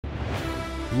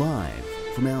Live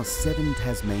from our 7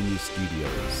 Tasmania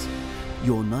studios,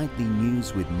 your nightly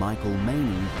news with Michael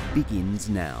Maney begins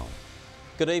now.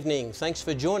 Good evening, thanks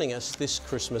for joining us this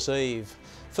Christmas Eve.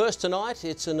 First tonight,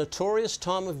 it's a notorious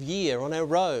time of year on our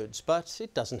roads, but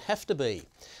it doesn't have to be.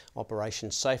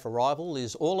 Operation Safe Arrival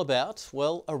is all about,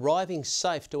 well, arriving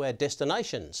safe to our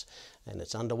destinations, and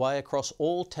it's underway across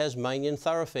all Tasmanian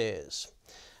thoroughfares.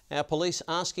 Our police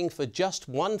asking for just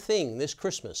one thing this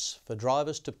Christmas, for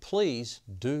drivers to please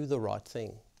do the right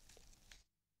thing.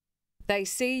 They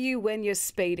see you when you're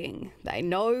speeding. They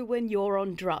know when you're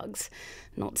on drugs.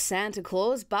 Not Santa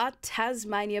Claus, but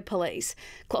Tasmania Police,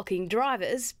 clocking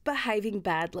drivers behaving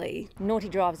badly. Naughty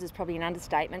drivers is probably an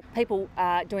understatement. People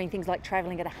are doing things like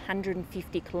travelling at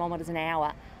 150 kilometres an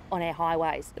hour on our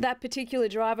highways. That particular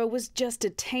driver was just a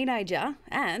teenager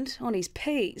and on his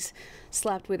P's.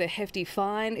 Slapped with a hefty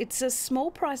fine, it's a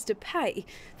small price to pay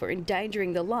for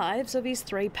endangering the lives of his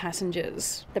 3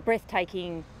 passengers. The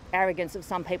breathtaking arrogance of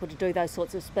some people to do those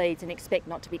sorts of speeds and expect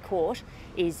not to be caught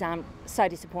is so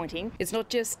disappointing. It's not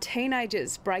just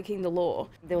teenagers breaking the law.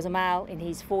 There was a male in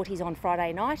his 40s on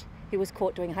Friday night who was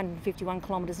caught doing 151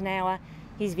 kilometres an hour.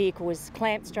 His vehicle was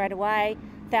clamped straight away,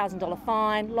 $1,000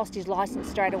 fine, lost his licence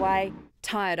straight away.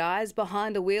 Tired eyes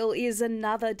behind the wheel is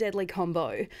another deadly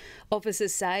combo.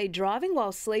 Officers say driving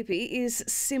while sleepy is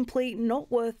simply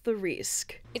not worth the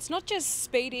risk. It's not just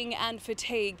speeding and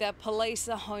fatigue that police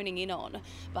are honing in on,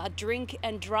 but drink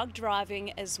and drug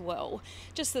driving as well.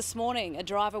 Just this morning, a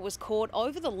driver was caught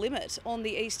over the limit on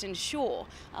the Eastern Shore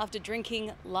after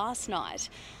drinking last night.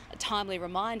 A timely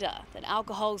reminder that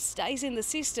alcohol stays in the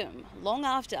system long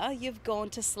after you've gone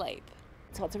to sleep.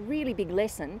 So it's a really big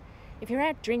lesson. If you're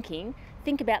out drinking,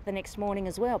 think about the next morning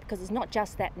as well, because it's not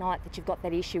just that night that you've got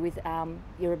that issue with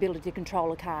your ability to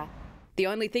control a car. The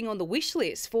only thing on the wish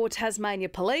list for Tasmania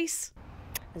Police?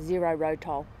 0 road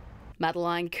toll.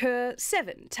 Madeline Kerr,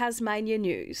 7 Tasmania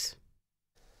News.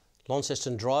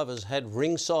 Launceston drivers had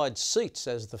ringside seats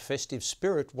as the festive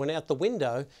spirit went out the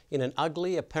window in an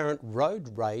ugly apparent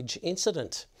road rage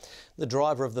incident. The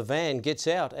driver of the van gets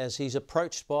out as he's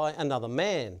approached by another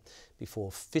man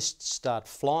before fists start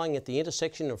flying at the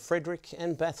intersection of Frederick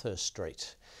and Bathurst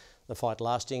Street. The fight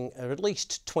lasting at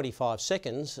least 25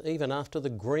 seconds, even after the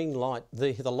green light,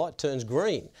 the light turns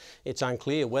green. It's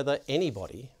unclear whether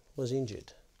anybody was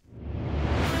injured.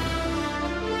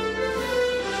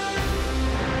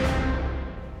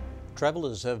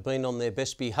 Travellers have been on their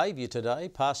best behaviour today,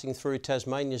 passing through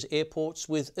Tasmania's airports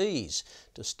with ease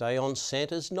to stay on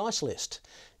Santa's nice list.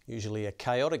 Usually a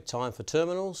chaotic time for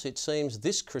terminals, it seems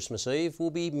this Christmas Eve will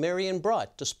be merry and bright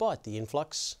despite the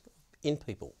influx in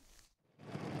people.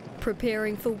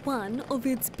 Preparing for one of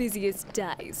its busiest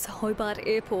days, Hobart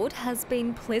Airport has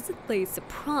been pleasantly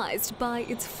surprised by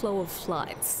its flow of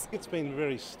flights. It's been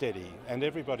very steady and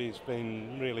everybody's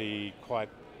been really quite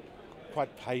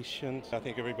patient. I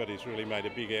think everybody's really made a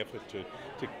big effort to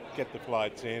get the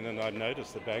flights in, and I've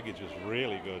noticed the baggage is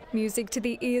really good. Music to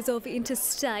the ears of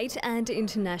interstate and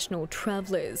international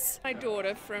travellers. My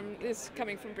daughter is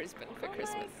coming from Brisbane for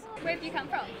Christmas. Where have you come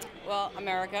from? Well,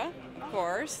 America, of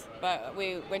course, but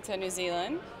we went to New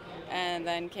Zealand and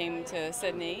then came to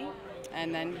Sydney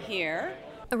and then here.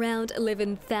 Around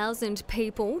 11,000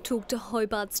 people took to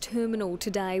Hobart's terminal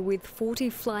today, with 40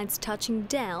 flights touching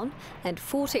down and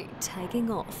 40 taking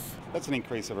off. That's an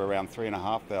increase of around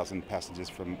 3,500 passengers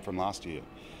from last year.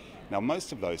 Now,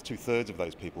 most of those, 2/3 of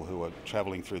those people who are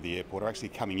travelling through the airport are actually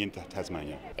coming into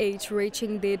Tasmania. Each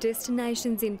reaching their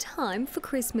destinations in time for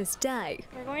Christmas Day.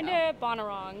 We're going to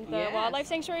Bonarong, the wildlife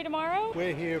sanctuary, tomorrow.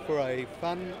 We're here for a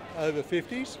fun over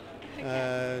 50s.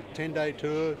 10-day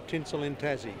tour, Tinsel in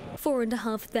Tassie.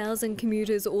 4,500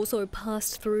 commuters also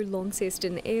passed through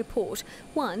Launceston Airport,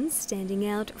 one standing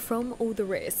out from all the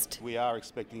rest. We are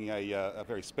expecting a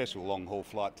very special long-haul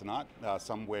flight tonight,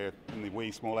 somewhere in the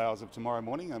wee small hours of tomorrow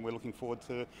morning, and we're looking forward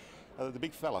to the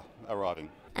big fella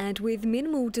arriving. And with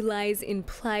minimal delays in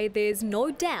play, there's no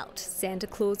doubt Santa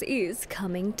Claus is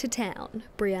coming to town.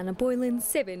 Brianna Boylan,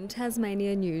 7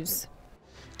 Tasmania News.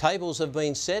 Tables have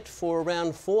been set for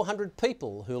around 400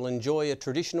 people who'll enjoy a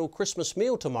traditional Christmas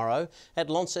meal tomorrow at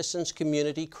Launceston's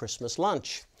Community Christmas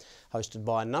Lunch. Hosted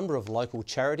by a number of local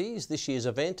charities, this year's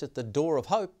event at the Door of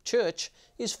Hope Church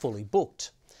is fully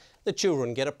booked. The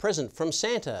children get a present from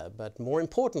Santa, but more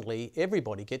importantly,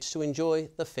 everybody gets to enjoy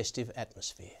the festive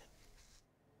atmosphere.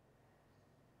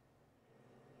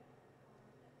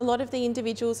 A lot of the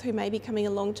individuals who may be coming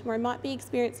along tomorrow might be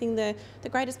experiencing the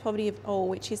greatest poverty of all,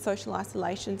 which is social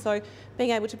isolation. So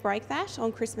being able to break that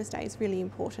on Christmas Day is really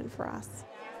important for us.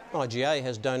 IGA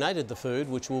has donated the food,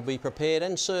 which will be prepared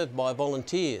and served by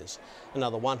volunteers.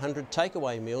 Another 100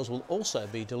 takeaway meals will also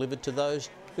be delivered to those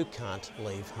who can't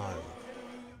leave home.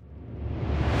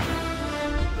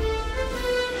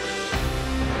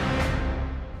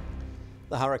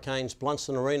 The Hurricanes'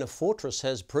 Blunston Arena fortress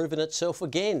has proven itself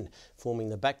again, forming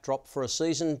the backdrop for a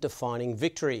season-defining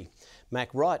victory. Mac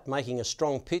Wright making a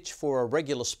strong pitch for a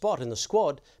regular spot in the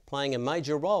squad, playing a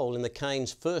major role in the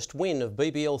Canes' first win of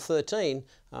BBL 13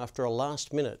 after a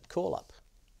last-minute call-up.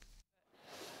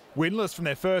 Winless from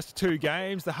their first 2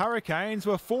 games, the Hurricanes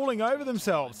were falling over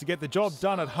themselves to get the job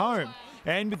done at home.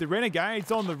 And with the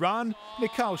Renegades on the run,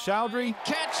 Nicole Chowdhury,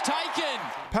 catch taken,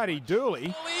 Paddy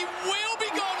Dooley, he will be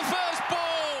gone first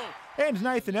ball, and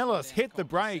Nathan Ellis hit the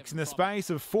brakes in the space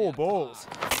of 4 balls.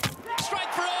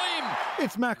 Straight through him.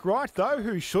 It's Mac Wright, though,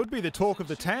 who should be the talk of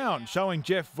the town, showing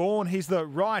Jeff Vaughan he's the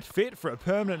right fit for a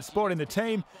permanent spot in the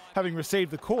team, having received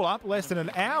the call-up less than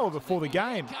an hour before the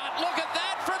game. Can't look at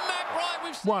that from Mac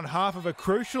Wright. One half of a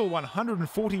crucial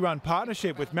 140-run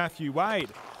partnership with Matthew Wade.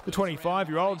 The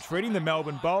 25-year-old treating the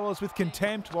Melbourne bowlers with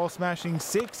contempt while smashing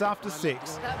 6 after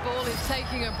 6. That ball is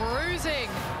taking a bruising.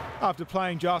 After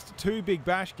playing just 2 Big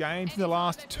Bash games in the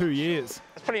last 2 years.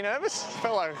 I was pretty nervous.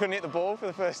 Felt like I couldn't hit the ball for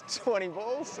the first 20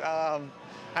 balls. And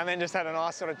then just had a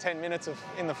nice sort of 10 minutes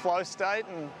in the flow state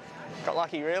and got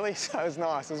lucky really. So it was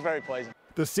nice. It was very pleasing.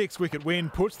 The 6-wicket win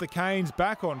puts the Canes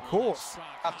back on course.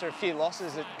 After a few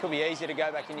losses, it could be easier to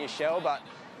go back in your shell, but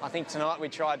I think tonight we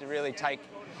tried to really take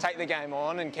the game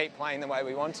on and keep playing the way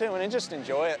we want to and just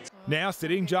enjoy it. Now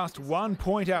sitting just 1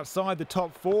 point outside the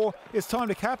top 4, it's time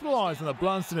to capitalise on the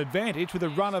Blunston advantage with a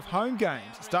run of home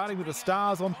games, starting with the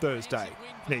Stars on Thursday.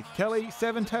 Nick Kelly,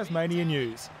 7 Tasmania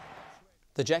News.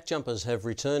 The Jack Jumpers have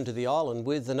returned to the island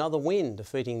with another win,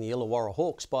 defeating the Illawarra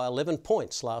Hawks by 11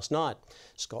 points last night.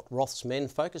 Scott Roth's men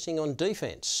focusing on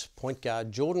defence. Point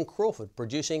guard Jordan Crawford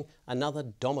producing another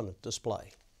dominant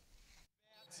display.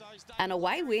 An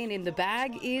away win in the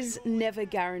bag is never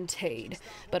guaranteed,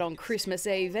 but on Christmas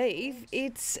Eve,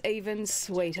 it's even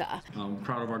sweeter. I'm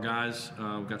proud of our guys.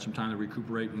 We've got some time to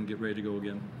recuperate and get ready to go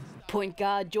again. Point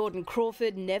guard Jordan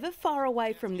Crawford never far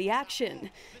away from the action.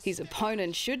 His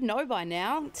opponent should know by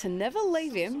now to never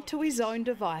leave him to his own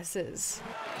devices.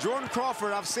 Jordan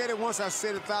Crawford, I've said it once, I've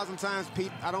said it 1,000 times,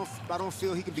 Pete. I don't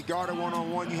feel he can be guarded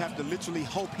one-on-one. You have to literally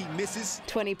hope he misses.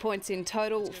 20 points in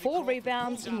total, 4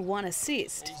 rebounds and 1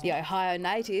 assist. The Ohio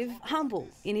native humble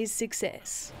in his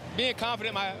success. Being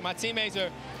confident, my teammates are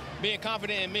being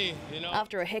confident in me, you know.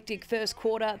 After a hectic first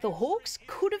quarter, the Hawks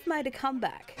could have made a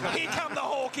comeback. Here come the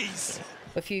Hawkies.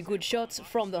 A few good shots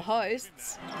from the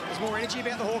hosts. There's more energy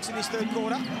about the Hawks in this third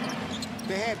quarter.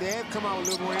 They have come out with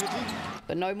a little more energy.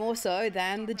 But no more so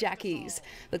than the Jackies.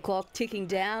 The clock ticking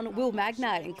down, Will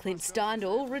Magnay and Clint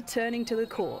Steindl returning to the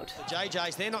court. The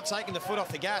JJs, they're not taking the foot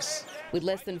off the gas. With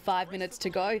less than 5 minutes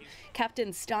to go,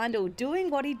 Captain Steindl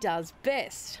doing what he does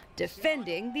best,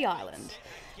 defending the island,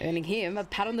 earning him a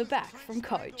pat on the back from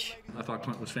coach. I thought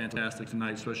Clint was fantastic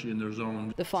tonight, especially in their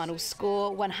zone. The final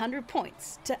score, 100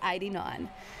 points to 89.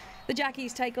 The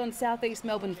Jackies take on South East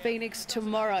Melbourne Phoenix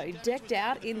tomorrow, decked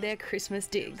out in their Christmas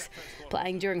digs.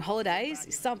 Playing during holidays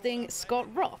is something Scott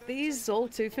Roth is all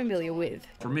too familiar with.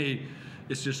 For me,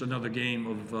 it's just another game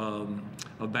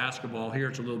of basketball. Here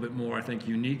it's a little bit more, I think,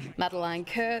 unique. Madeleine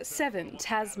Kerr, 7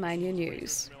 Tasmania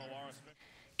News.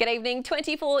 Good evening.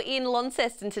 24 in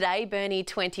Launceston today, Burnie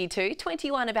 22,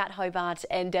 21 about Hobart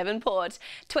and Devonport.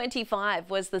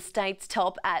 25 was the state's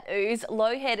top at Ouse,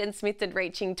 Lowhead and Smithton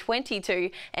reaching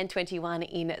 22 and 21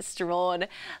 in Strawn.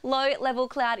 Low level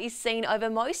cloud is seen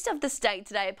over most of the state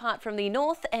today apart from the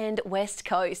north and west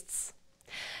coasts.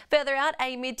 Further out,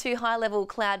 a mid to high level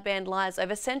cloud band lies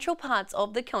over central parts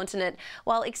of the continent,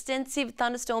 while extensive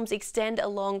thunderstorms extend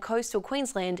along coastal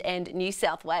Queensland and New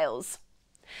South Wales.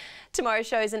 Tomorrow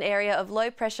shows an area of low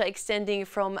pressure extending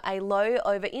from a low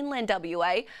over inland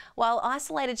WA, while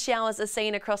isolated showers are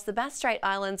seen across the Bass Strait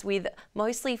Islands with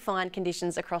mostly fine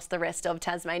conditions across the rest of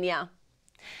Tasmania.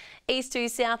 East to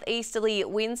southeasterly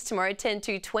winds tomorrow 10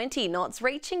 to 20 knots,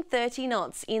 reaching 30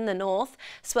 knots in the north.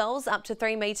 Swells up to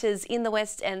 3 metres in the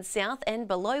west and south and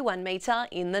below 1 metre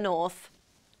in the north.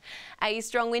 A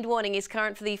strong wind warning is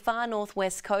current for the far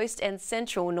northwest coast and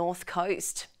central north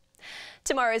coast.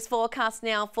 Tomorrow's forecast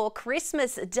now for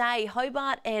Christmas Day,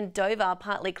 Hobart and Dover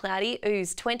partly cloudy,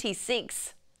 Ouse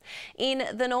 26. In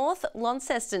the north,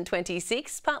 Launceston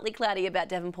 26, partly cloudy about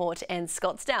Devonport and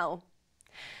Scottsdale.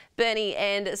 Burnie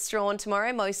and Strawn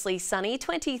tomorrow, mostly sunny,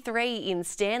 23 in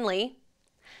Stanley.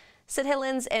 St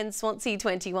Helens and Swansea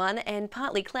 21 and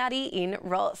partly cloudy in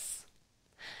Ross.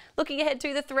 Looking ahead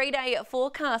to the 3-day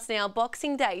forecast now.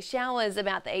 Boxing Day, showers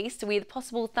about the east with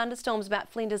possible thunderstorms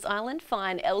about Flinders Island,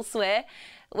 fine elsewhere.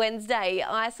 Wednesday,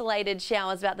 isolated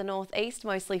showers about the northeast,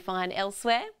 mostly fine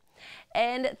elsewhere.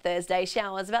 And Thursday,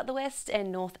 showers about the west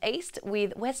and northeast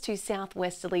with west to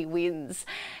southwesterly winds.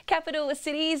 Capital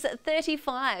cities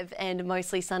 35 and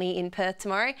mostly sunny in Perth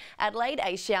tomorrow. Adelaide,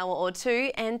 a shower or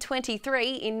two, and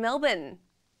 23 in Melbourne.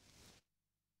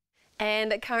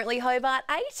 And currently Hobart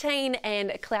 18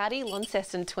 and cloudy,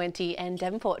 Launceston 20 and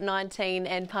Devonport 19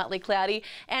 and partly cloudy.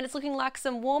 And it's looking like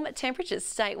some warm temperatures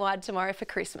statewide tomorrow for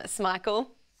Christmas.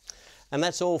 Michael? And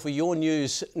that's all for your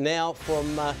news now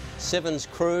from Seven's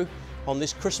crew on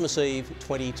this Christmas Eve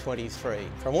 2023.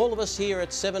 From all of us here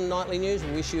at 7 Nightly News,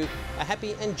 we wish you a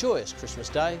happy and joyous Christmas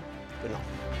Day. Good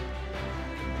night.